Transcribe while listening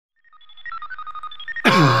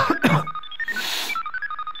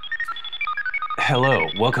Hello,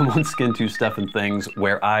 welcome once again to Stuff and Things,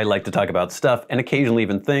 where I like to talk about stuff and occasionally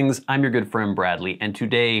even things. I'm your good friend Bradley, and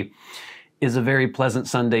today is a very pleasant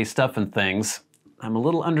Sunday Stuff and Things. I'm a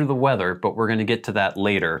little under the weather, but we're going to get to that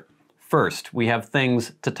later. First, we have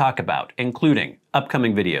things to talk about, including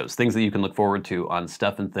upcoming videos, things that you can look forward to on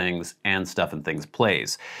Stuff and Things and Stuff and Things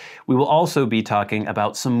Plays. We will also be talking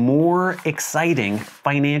about some more exciting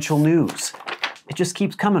financial news. It just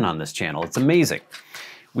keeps coming on this channel. It's amazing.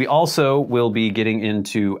 We also will be getting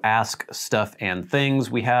into Ask Stuff and Things.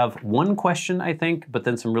 We have one question, I think, but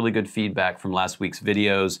then some really good feedback from last week's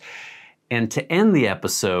videos. And to end the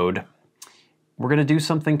episode, we're going to do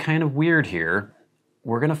something kind of weird here.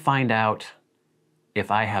 We're going to find out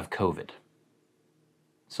if I have COVID.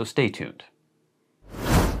 So stay tuned.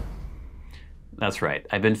 That's right.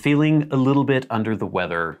 I've been feeling a little bit under the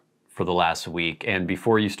weather for the last week. And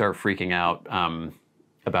before you start freaking out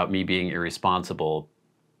about me being irresponsible,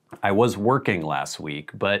 I was working last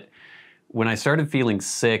week, but when I started feeling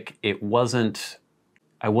sick, I wasn't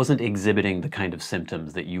exhibiting the kind of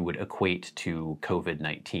symptoms that you would equate to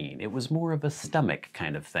COVID-19. It was more of a stomach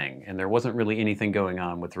kind of thing, and there wasn't really anything going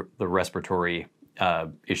on with the respiratory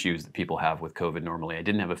issues that people have with COVID normally. I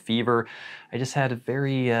didn't have a fever. I just had a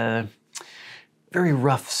very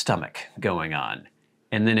rough stomach going on.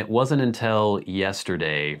 And then it wasn't until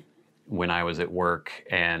yesterday when I was at work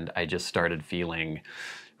and I just started feeling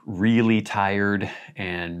really tired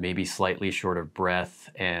and maybe slightly short of breath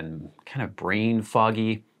and kind of brain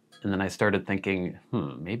foggy. And then I started thinking,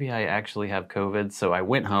 maybe I actually have COVID. So I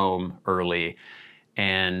went home early,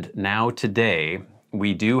 and now today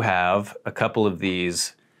we do have a couple of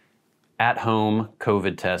these at-home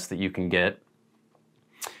COVID tests that you can get.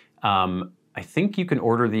 I think you can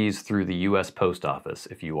order these through the US Post Office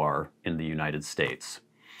if you are in the United States.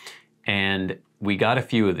 And we got a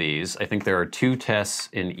few of these. I think there are 2 tests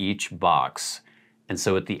in each box. And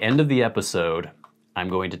so at the end of the episode, I'm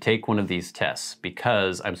going to take one of these tests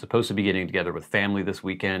because I'm supposed to be getting together with family this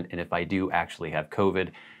weekend. And if I do actually have COVID,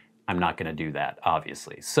 I'm not going to do that,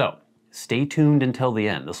 obviously. So stay tuned until the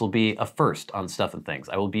end. This will be a first on Stuff and Things.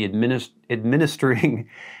 I will be administering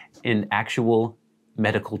an actual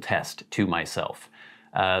medical test to myself.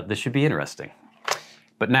 This should be interesting.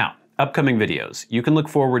 But now, upcoming videos. You can look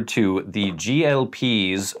forward to the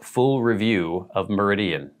GLP's full review of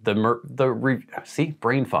Meridian. See,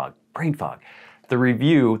 brain fog.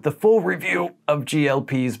 The full review of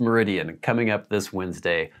GLP's Meridian coming up this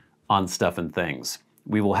Wednesday on Stuff and Things.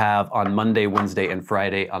 We will have on Monday, Wednesday, and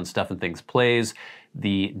Friday on Stuff and Things Plays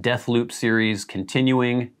the Deathloop series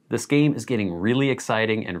continuing. This game is getting really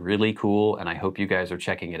exciting and really cool, and I hope you guys are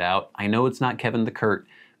checking it out. I know it's not Kevin the Kurt,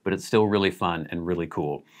 but it's still really fun and really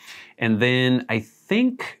cool. And then I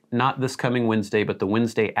think not this coming Wednesday, but the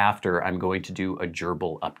Wednesday after, I'm going to do a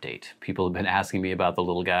Gerbil update. People have been asking me about the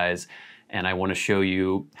little guys, and I want to show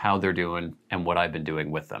you how they're doing and what I've been doing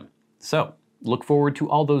with them. So look forward to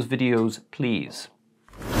all those videos, please.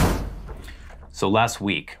 So last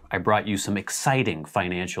week, I brought you some exciting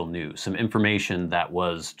financial news, some information that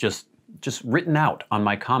was just written out on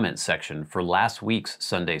my comments section for last week's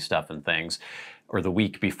Sunday Stuff and Things, or the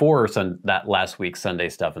week before that last week's Sunday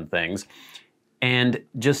Stuff and Things. And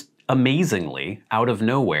just amazingly, out of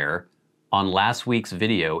nowhere, on last week's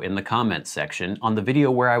video in the comments section, on the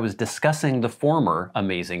video where I was discussing the former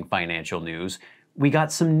amazing financial news, we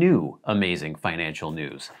got some new amazing financial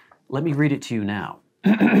news. Let me read it to you now.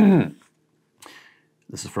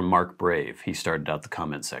 This is from Mark Brave. He started out the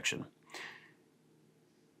comment section.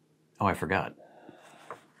 Oh, I forgot.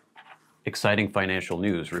 Exciting financial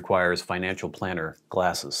news requires financial planner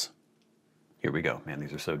glasses. Here we go. Man,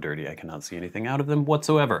 these are so dirty I cannot see anything out of them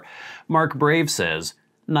whatsoever. Mark Brave says,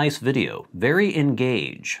 nice video. Very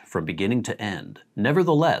engage from beginning to end.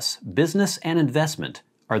 Nevertheless, business and investment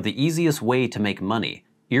are the easiest way to make money,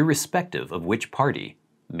 irrespective of which party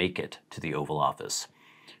make it to the Oval Office.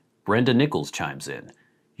 Brenda Nichols chimes in.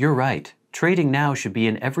 You're right. Trading now should be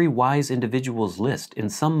in every wise individual's list. In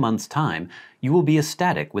some months' time, you will be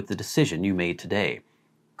ecstatic with the decision you made today.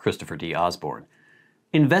 Christopher D. Osborne.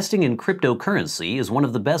 Investing in cryptocurrency is one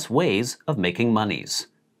of the best ways of making monies.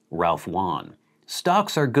 Ralph Wan.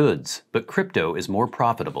 Stocks are goods, but crypto is more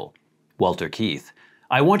profitable. Walter Keith.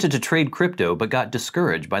 I wanted to trade crypto, but got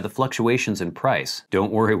discouraged by the fluctuations in price.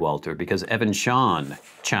 Don't worry, Walter, because Evan Sean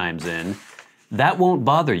chimes in. That won't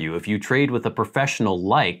bother you if you trade with a professional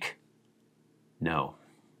like... No,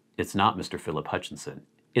 it's not Mr. Philip Hutchinson.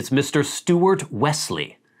 It's Mr. Stuart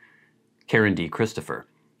Wesley. Karen D. Christopher.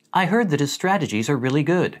 I heard that his strategies are really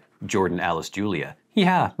good. Jordan Alice Julia.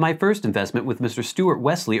 Yeah, my first investment with Mr. Stuart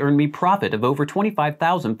Wesley earned me profit of over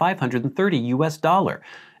 $25,530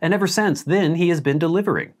 and ever since then he has been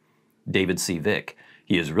delivering. David C. Vick,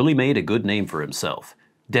 he has really made a good name for himself.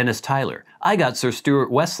 Dennis Tyler, I got Sir Stuart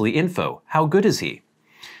Wesley info. How good is he?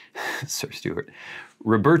 Sir Stuart.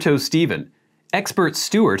 Roberto Stephen, Expert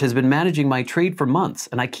Stuart has been managing my trade for months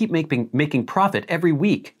and I keep making profit every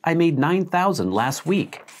week. I made $9,000 last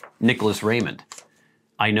week. Nicholas Raymond,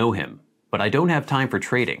 I know him, but I don't have time for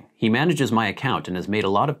trading. He manages my account and has made a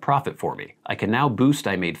lot of profit for me. I can now boast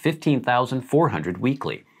I made $15,400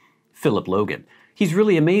 weekly. Philip Logan, he's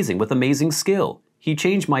really amazing with amazing skill. He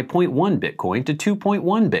changed my 0.1 Bitcoin to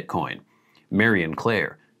 2.1 Bitcoin. Marion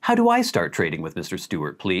Claire, how do I start trading with Mr.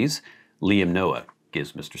 Stuart, please? Liam Noah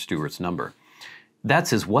gives Mr. Stuart's number.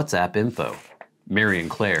 That's his WhatsApp info. Marion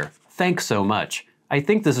Claire, thanks so much. I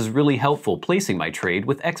think this is really helpful placing my trade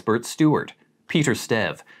with Expert Stuart. Peter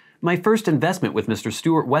Stev, my first investment with Mr.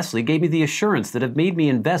 Stuart Wesley gave me the assurance that have made me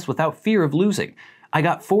invest without fear of losing. I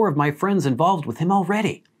got 4 of my friends involved with him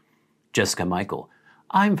already. Jessica Michael,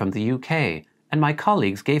 I'm from the UK, and my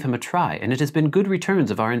colleagues gave him a try, and it has been good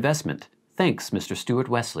returns of our investment. Thanks, Mr. Stuart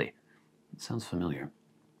Wesley. That sounds familiar.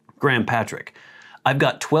 Graham Patrick, I've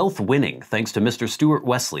got 12th winning thanks to Mr. Stuart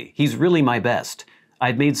Wesley. He's really my best.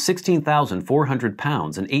 I've made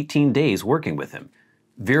 £16,400 in 18 days working with him.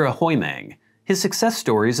 Vera Hoymang, his success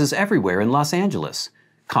stories is everywhere in Los Angeles.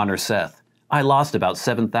 Connor Seth, I lost about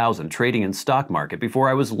 $7,000 trading in stock market before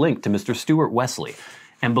I was linked to Mr. Stuart Wesley.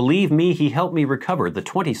 And believe me, he helped me recover the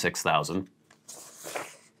 $26,000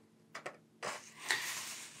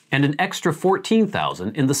 and an extra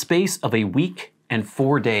 $14,000 in the space of a week and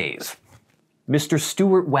 4 days. Mr.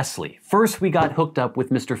 Stuart Wesley. First we got hooked up with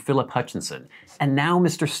Mr. Philip Hutchinson, and now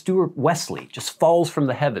Mr. Stuart Wesley just falls from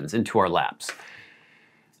the heavens into our laps.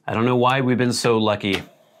 I don't know why we've been so lucky,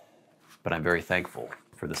 but I'm very thankful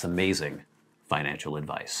for this amazing financial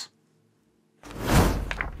advice.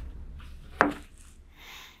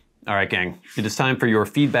 All right, gang, it is time for your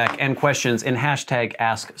feedback and questions in hashtag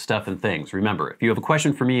 #AskStuffandThings. Remember, if you have a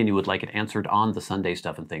question for me and you would like it answered on the Sunday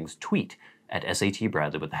Stuff and Things, tweet at SAT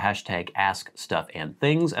Bradley with the hashtag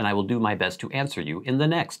 #AskStuffandThings, and I will do my best to answer you in the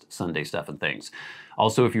next Sunday Stuff and Things.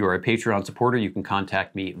 Also, if you are a Patreon supporter, you can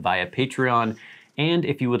contact me via Patreon, and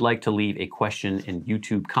if you would like to leave a question in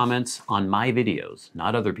YouTube comments on my videos,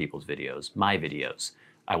 not other people's videos, my videos,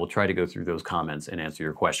 I will try to go through those comments and answer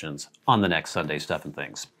your questions on the next Sunday Stuff and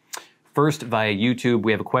Things. First, via YouTube,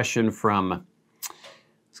 we have a question from,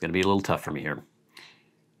 it's going to be a little tough for me here.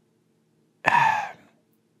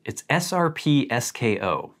 It's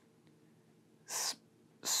SRPSKO.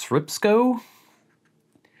 Sripsko?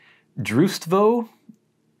 Drustvo?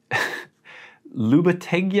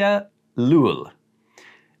 Lubategya Lul.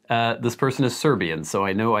 This person is Serbian, so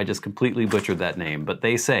I know I just completely butchered that name, but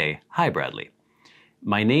they say, Hi Bradley.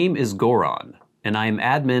 My name is Goran, and I am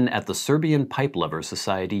admin at the Serbian Pipe Lover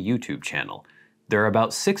Society YouTube channel. There are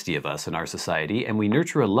about 60 of us in our society, and we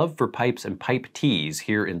nurture a love for pipes and pipe teas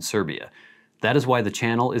here in Serbia. That is why the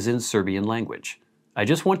channel is in Serbian language. I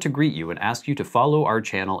just want to greet you and ask you to follow our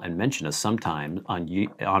channel and mention us sometime on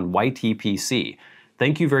YTPC.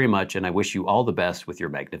 Thank you very much, and I wish you all the best with your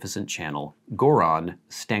magnificent channel, Goran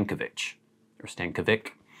Stankovic. Or Stankovic.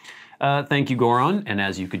 Thank you, Goran, and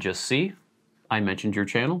as you could just see, I mentioned your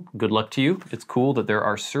channel. Good luck to you. It's cool that there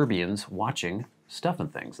are Serbians watching Stuff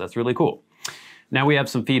and Things. That's really cool. Now we have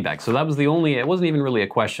some feedback. So that was the only, it wasn't even really a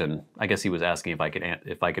question. I guess he was asking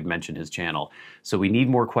if I could mention his channel. So we need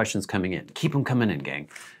more questions coming in. Keep them coming in, gang.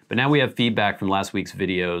 But now we have feedback from last week's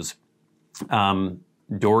videos.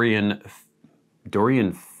 Dorian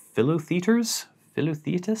Philothetis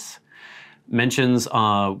mentions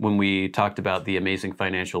when we talked about the amazing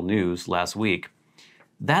financial news last week.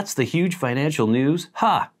 That's the huge financial news?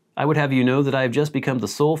 Ha! I would have you know that I have just become the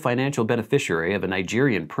sole financial beneficiary of a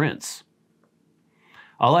Nigerian prince.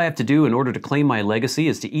 All I have to do in order to claim my legacy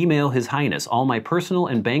is to email His Highness all my personal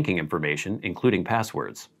and banking information, including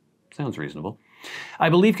passwords. Sounds reasonable. I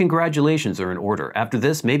believe congratulations are in order. After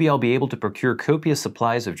this, maybe I'll be able to procure copious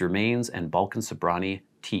supplies of Germain's and Balkan Sobrani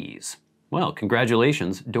teas. Well,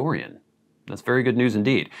 congratulations, Dorian. That's very good news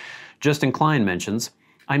indeed. Justin Klein mentions,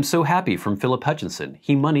 I'm so happy from Philip Hutchinson.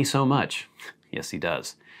 He money so much. Yes, he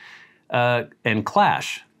does. And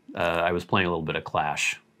Clash. I was playing a little bit of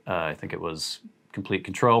Clash. I think it was Complete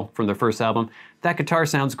Control from their first album. That guitar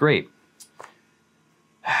sounds great.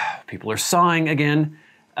 People are sawing again.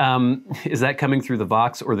 Is that coming through the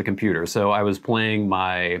Vox or the computer? So I was playing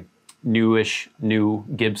my new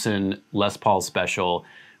Gibson Les Paul Special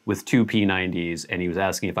with 2 P90s, and he was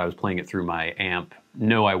asking if I was playing it through my amp.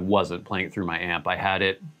 No, I wasn't playing it through my amp. I had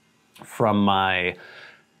it from my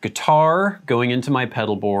guitar going into my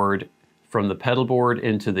pedal board, from the pedal board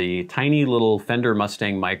into the tiny little Fender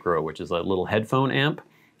Mustang Micro, which is a little headphone amp,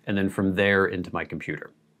 and then from there into my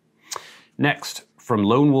computer. Next, from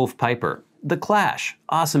Lone Wolf Piper, The Clash.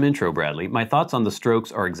 Awesome intro, Bradley. My thoughts on The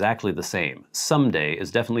Strokes are exactly the same. Someday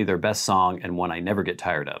is definitely their best song and one I never get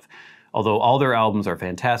tired of. Although all their albums are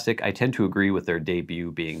fantastic, I tend to agree with their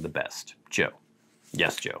debut being the best. Joe.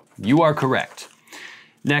 Yes, Joe. You are correct.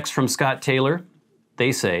 Next, from Scott Taylor,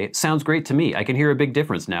 they say, sounds great to me. I can hear a big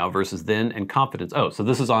difference now versus then and confidence. Oh, so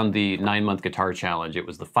this is on the 9-month guitar challenge. It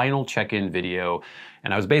was the final check-in video,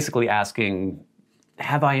 and I was basically asking,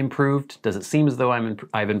 have I improved? Does it seem as though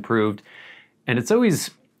I've improved? And it's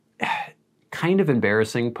always kind of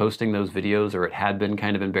embarrassing posting those videos, or it had been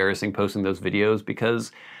kind of embarrassing posting those videos,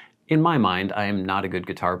 because in my mind, I am not a good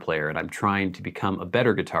guitar player, and I'm trying to become a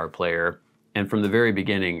better guitar player. And from the very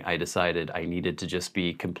beginning, I decided I needed to just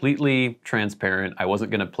be completely transparent. I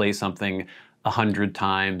wasn't gonna play something 100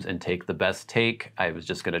 times and take the best take. I was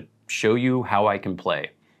just gonna show you how I can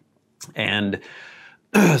play. And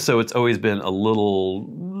so it's always been a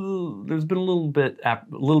little, there's been a little bit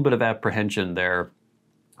of apprehension there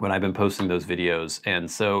when I've been posting those videos.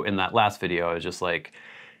 And so in that last video, I was just like,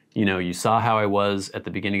 you know, you saw how I was at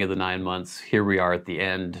the beginning of the 9 months. Here we are at the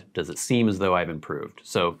end. Does it seem as though I've improved?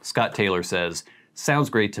 So Scott Taylor says, sounds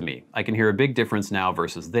great to me. I can hear a big difference now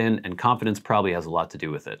versus then, and confidence probably has a lot to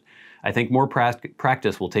do with it. I think more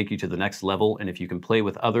practice will take you to the next level, and if you can play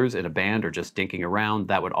with others in a band or just dinking around,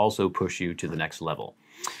 that would also push you to the next level.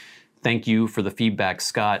 Thank you for the feedback,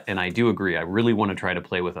 Scott, and I do agree. I really want to try to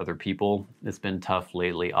play with other people. It's been tough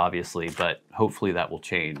lately, obviously, but hopefully that will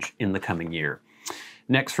change in the coming year.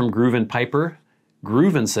 Next, from Groovin' Piper,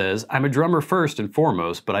 Groovin' says, I'm a drummer first and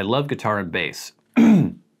foremost, but I love guitar and bass.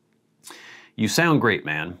 You sound great,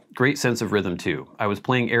 man. Great sense of rhythm, too. I was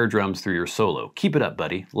playing air drums through your solo. Keep it up,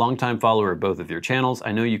 buddy. Longtime follower of both of your channels.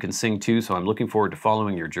 I know you can sing, too, so I'm looking forward to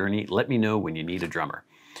following your journey. Let me know when you need a drummer.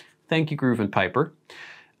 Thank you, Groovin' Piper.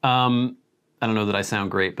 I don't know that I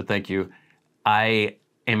sound great, but thank you. I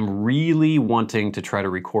am really wanting to try to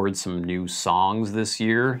record some new songs this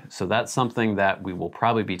year. So that's something that we will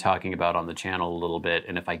probably be talking about on the channel a little bit.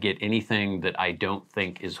 And if I get anything that I don't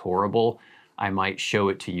think is horrible, I might show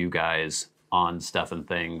it to you guys on Stuff and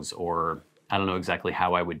Things, or I don't know exactly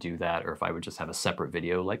how I would do that, or if I would just have a separate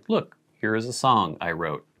video like, look, here is a song I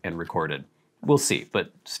wrote and recorded. We'll see,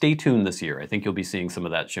 but stay tuned this year. I think you'll be seeing some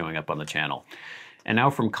of that showing up on the channel. And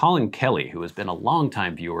now from Colin Kelly, who has been a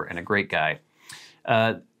longtime viewer and a great guy.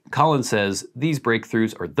 Colin says, those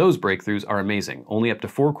breakthroughs are amazing. Only up to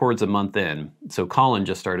 4 chords a month in. So Colin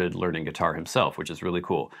just started learning guitar himself, which is really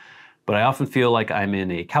cool. But I often feel like I'm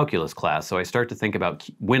in a calculus class, so when I start to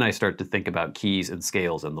think about keys and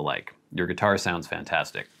scales and the like. Your guitar sounds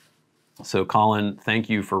fantastic. So Colin, thank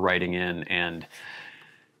you for writing in. And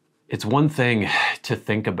it's one thing to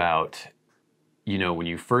think about, you know, when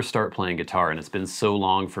you first start playing guitar, and it's been so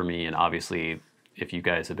long for me, and obviously if you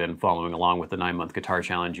guys have been following along with the 9-month guitar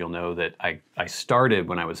challenge, you'll know that I started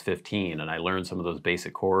when I was 15, and I learned some of those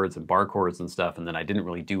basic chords and bar chords and stuff, and then I didn't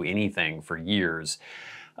really do anything for years.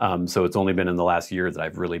 So it's only been in the last year that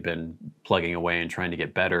I've really been plugging away and trying to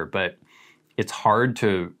get better. But it's hard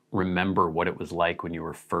to remember what it was like when you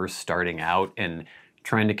were first starting out and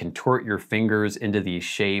trying to contort your fingers into these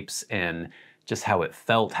shapes, and just how it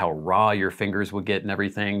felt, how raw your fingers would get and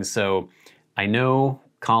everything. So I know,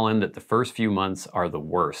 Colin, that the first few months are the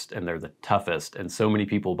worst and they're the toughest, and so many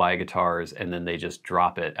people buy guitars and then they just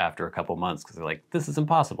drop it after a couple months because they're like, this is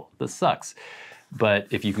impossible, this sucks. But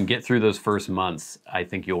if you can get through those first months, I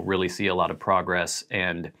think you'll really see a lot of progress.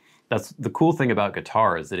 And that's the cool thing about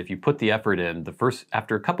guitar, is that if you put the effort in,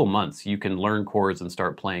 after a couple months, you can learn chords and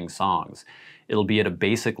start playing songs. It'll be at a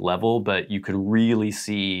basic level, but you can really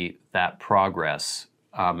see that progress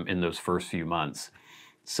in those first few months.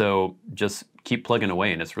 So just keep plugging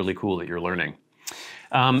away, and it's really cool that you're learning.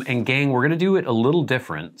 And gang, we're gonna do it a little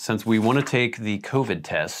different since we wanna take the COVID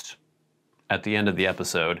test at the end of the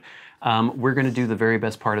episode. We're gonna do the very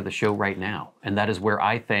best part of the show right now, and that is where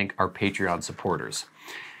I thank our Patreon supporters.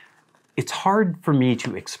 It's hard for me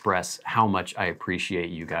to express how much I appreciate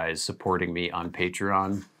you guys supporting me on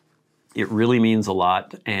Patreon. It really means a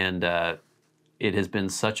lot, and it has been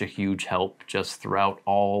such a huge help just throughout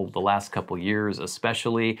all the last couple years,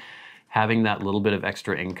 especially having that little bit of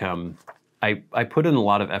extra income. I put in a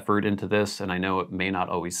lot of effort into this, and I know it may not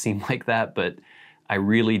always seem like that, but I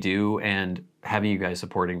really do, and having you guys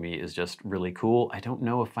supporting me is just really cool. I don't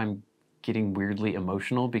know if I'm getting weirdly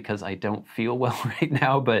emotional because I don't feel well right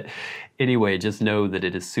now. But anyway, just know that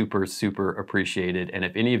it is super, super appreciated. And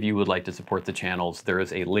if any of you would like to support the channels, there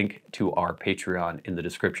is a link to our Patreon in the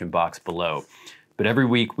description box below. But every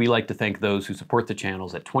week, we like to thank those who support the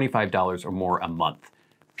channels at $25 or more a month.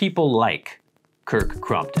 People like Kirk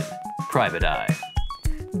Crompton, Private Eye,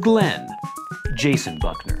 Glenn, Jason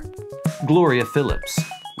Buckner, Gloria Phillips,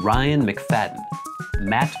 Ryan McFadin,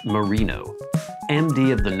 Matt Marino,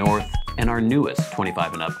 MDoftheNorth, and our newest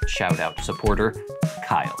 25 and up shout-out supporter,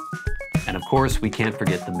 Kyle. And of course, we can't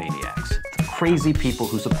forget the Maniacs, the crazy people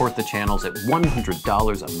who support the channels at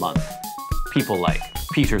 $100 a month. People like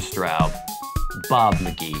Peter Straub, Bob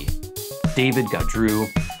Magee, David Gaudreau,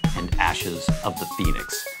 and Ashes of the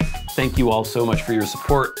Phoenix. Thank you all so much for your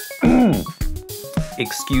support.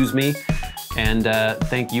 Excuse me. And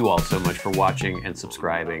thank you all so much for watching and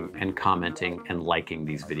subscribing and commenting and liking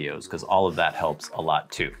these videos, because all of that helps a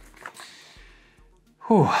lot too.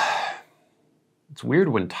 Whew. It's weird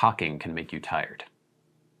when talking can make you tired.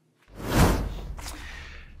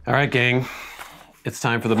 All right, gang, it's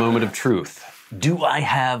time for the moment of truth. Do I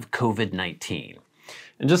have COVID-19?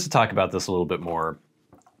 And just to talk about this a little bit more,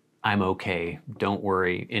 I'm okay. Don't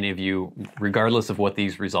worry, any of you, regardless of what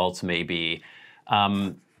these results may be.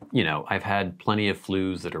 You know, I've had plenty of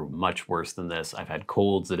flus that are much worse than this. I've had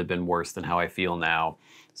colds that have been worse than how I feel now.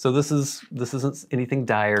 So this isn't anything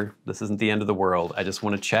dire. This isn't the end of the world. I just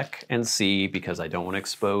want to check and see, because I don't want to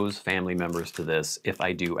expose family members to this if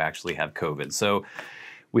I do actually have COVID. So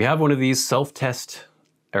we have one of these self-test,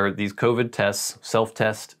 or these COVID tests,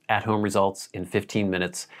 self-test at-home results in 15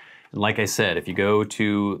 minutes. And like I said, if you go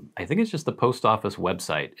to, I think it's just the post office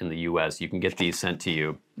website in the US, you can get these sent to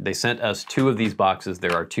you. They sent us 2 of these boxes.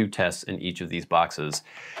 There are 2 tests in each of these boxes.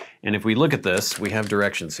 And if we look at this, we have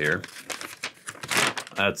directions here.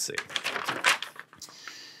 Let's see.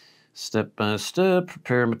 Step by step,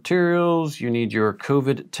 prepare materials. You need your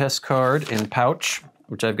COVID test card and pouch,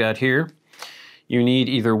 which I've got here. You need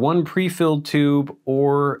either one pre-filled tube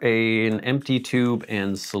or an empty tube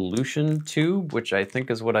and solution tube, which I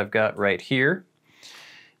think is what I've got right here.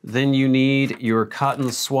 Then you need your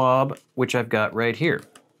cotton swab, which I've got right here.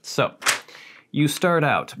 So you start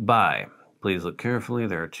out by, please look carefully,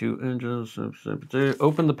 there are 2 edges.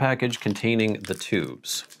 Open the package containing the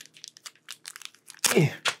tubes.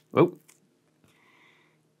 Oh.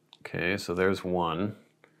 Okay, so there's one.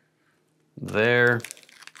 There.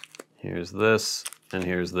 Here's this, and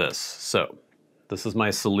here's this. So, this is my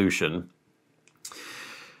solution.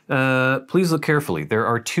 Please look carefully. There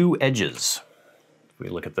are 2 edges. If we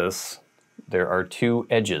look at this, there are 2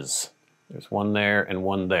 edges. There's one there and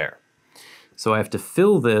one there. So I have to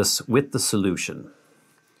fill this with the solution.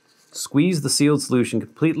 Squeeze the sealed solution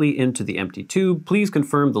completely into the empty tube. Please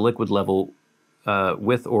confirm the liquid level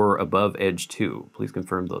with or above edge 2. Please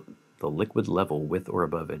confirm the liquid level with or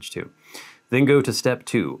above edge 2. Then go to step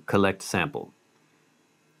 2, collect sample.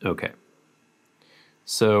 Okay.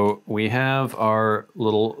 So we have our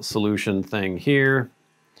little solution thing here.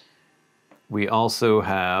 We also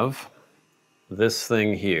have this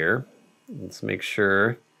thing here. Let's make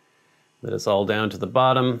sure that it's all down to the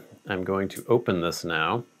bottom. I'm going to open this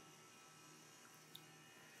now.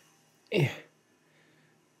 I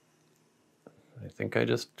think I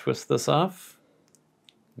just twist this off.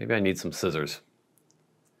 Maybe I need some scissors.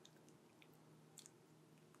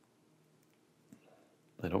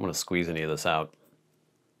 I don't want to squeeze any of this out.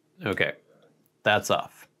 Okay, that's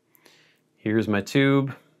off. Here's my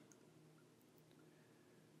tube.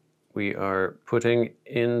 We are putting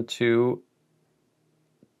into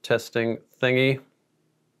testing thingy.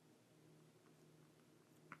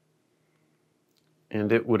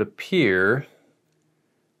 And it would appear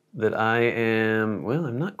that I am, well,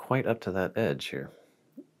 I'm not quite up to that edge here.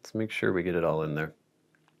 Let's make sure we get it all in there.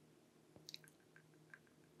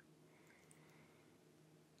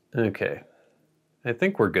 Okay, I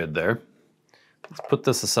think we're good there. Let's put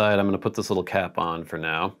this aside. I'm going to put this little cap on for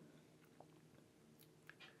now.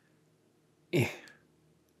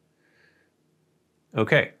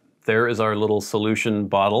 Okay, there is our little solution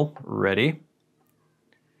bottle ready.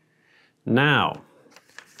 Now,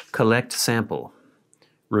 collect sample.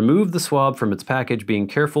 Remove the swab from its package, being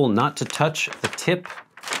careful not to touch the tip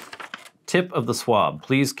of the swab.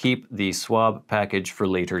 Please keep the swab package for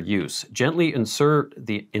later use. Gently insert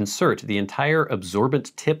the entire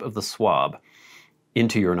absorbent tip of the swab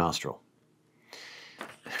into your nostril.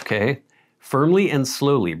 Okay. Firmly and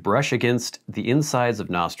slowly brush against the insides of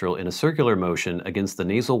nostril in a circular motion against the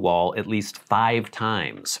nasal wall at least 5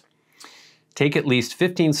 times. Take at least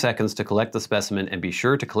 15 seconds to collect the specimen and be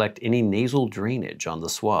sure to collect any nasal drainage on the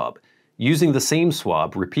swab. Using the same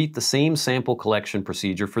swab, repeat the same sample collection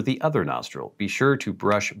procedure for the other nostril. Be sure to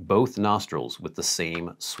brush both nostrils with the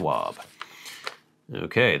same swab.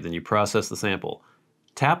 Okay, then you process the sample.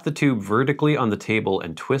 Tap the tube vertically on the table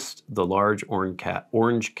and twist the large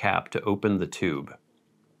orange cap to open the tube.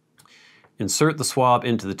 Insert the swab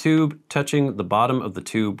into the tube, touching the bottom of the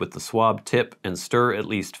tube with the swab tip, and stir at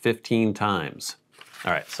least 15 times.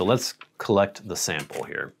 All right, so let's collect the sample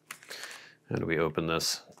here. How do we open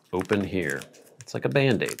this? Open here. It's like a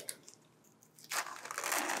Band-Aid.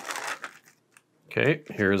 Okay,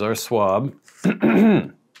 here's our swab.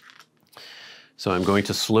 So I'm going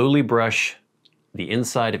to slowly brush the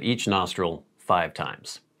inside of each nostril 5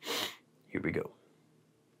 times. Here we go.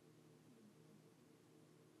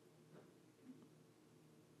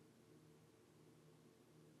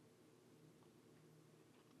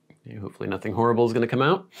 Okay, hopefully nothing horrible is going to come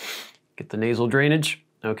out. Get the nasal drainage.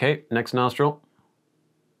 Okay, next nostril.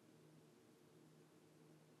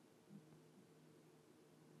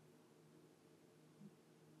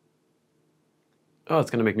 Oh, it's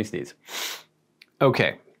going to make me sneeze.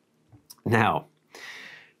 Okay, now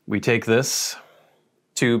we take this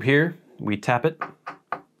tube here, we tap it,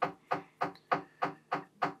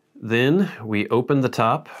 then we open the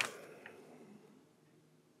top.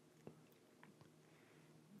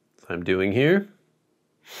 As I'm doing here.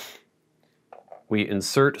 We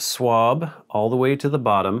insert swab all the way to the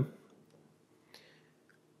bottom,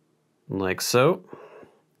 like so,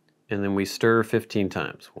 and then we stir 15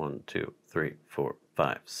 times. 1, 2, 3, 4,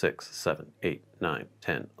 5, 6, 7, 8, 9,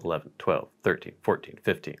 10, 11, 12, 13, 14,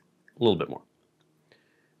 15. A little bit more.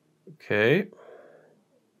 Okay,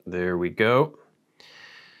 there we go.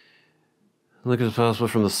 Look as possible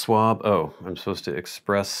from the swab. Oh, I'm supposed to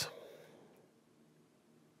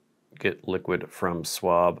get liquid from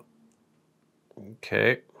swab.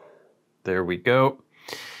 Okay, there we go.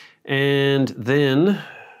 And then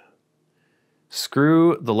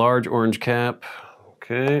screw the large orange cap.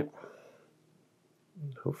 Okay.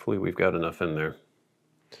 Hopefully we've got enough in there.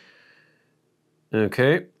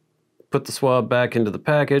 Okay, put the swab back into the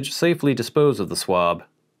package, safely dispose of the swab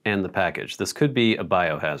and the package. This could be a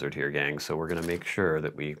biohazard here, gang, so we're gonna make sure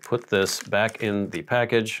that we put this back in the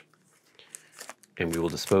package and we will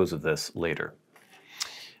dispose of this later.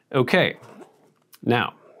 Okay,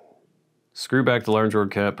 now, screw back the large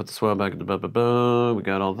orange cap, put the swab back into we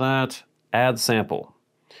got all that. Add sample.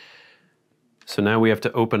 So now we have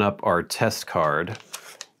to open up our test card,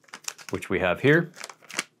 which we have here.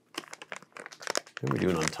 How are we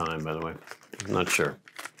doing on time, by the way? I'm not sure.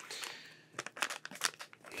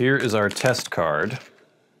 Here is our test card.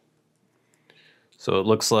 So it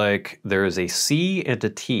looks like there is a C and a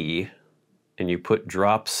T, and you put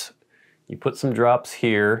drops, you put some drops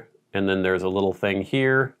here, and then there's a little thing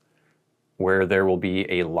here where there will be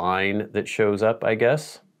a line that shows up, I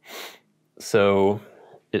guess. So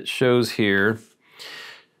it shows here,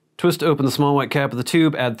 twist to open the small white cap of the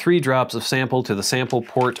tube, add 3 drops of sample to the sample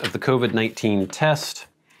port of the COVID-19 test.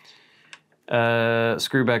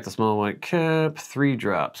 Screw back the small white cap, 3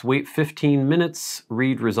 drops. Wait 15 minutes,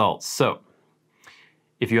 read results. So,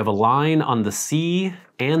 if you have a line on the C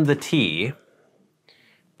and the T,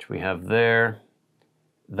 which we have there,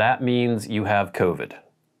 that means you have COVID.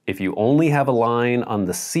 If you only have a line on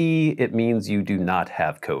the C, it means you do not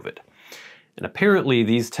have COVID. And apparently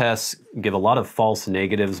these tests give a lot of false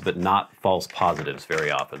negatives, but not false positives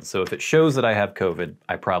very often. So if it shows that I have COVID,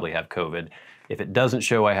 I probably have COVID. If it doesn't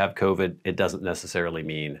show I have COVID, it doesn't necessarily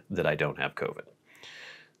mean that I don't have COVID.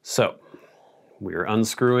 So we are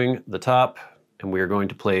unscrewing the top, and we are going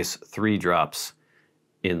to place 3 drops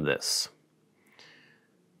in this.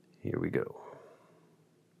 Here we go.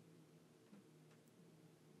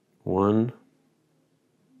 1,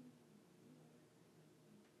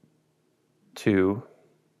 2,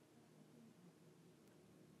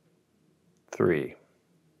 3.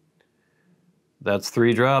 That's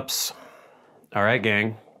 3 drops. All right,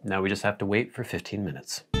 gang. Now we just have to wait for 15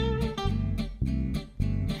 minutes.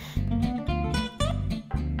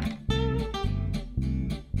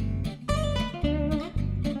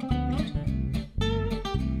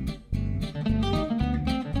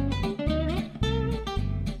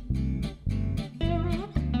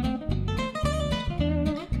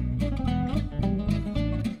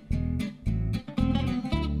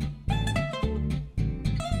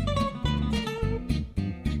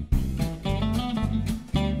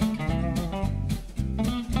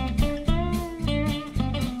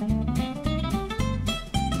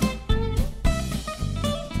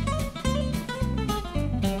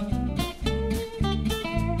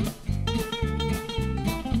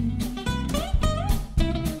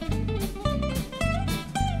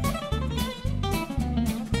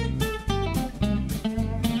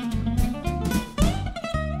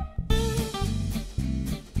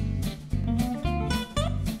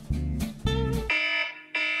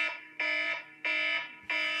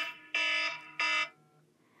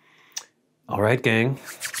 All right, gang.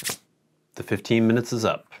 The 15 minutes is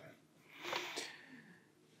up.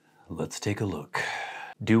 Let's take a look.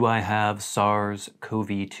 Do I have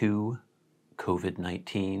SARS-CoV-2,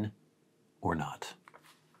 COVID-19, or not?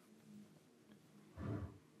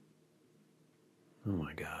 Oh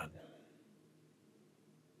my God.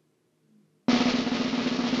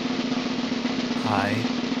 I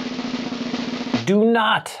do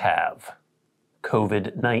not have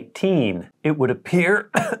COVID-19. It would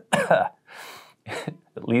appear,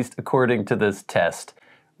 at least according to this test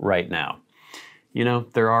right now. You know,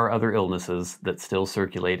 there are other illnesses that still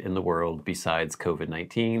circulate in the world besides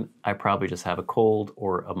COVID-19. I probably just have a cold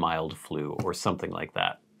or a mild flu or something like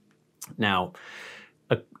that. Now,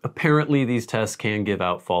 apparently these tests can give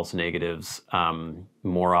out false negatives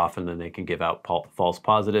more often than they can give out false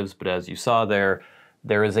positives, but as you saw there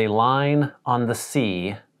is a line on the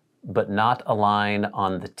C, but not a line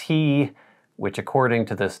on the T, which according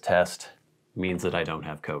to this test means that I don't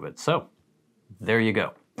have COVID. So, there you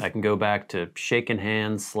go. I can go back to shaking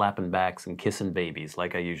hands, slapping backs, and kissing babies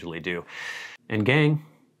like I usually do. And gang,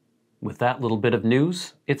 with that little bit of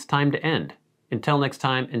news, it's time to end. Until next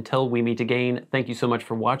time, until we meet again, thank you so much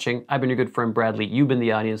for watching. I've been your good friend Bradley. You've been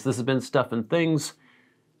the audience. This has been Stuff and Things.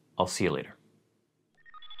 I'll see you later.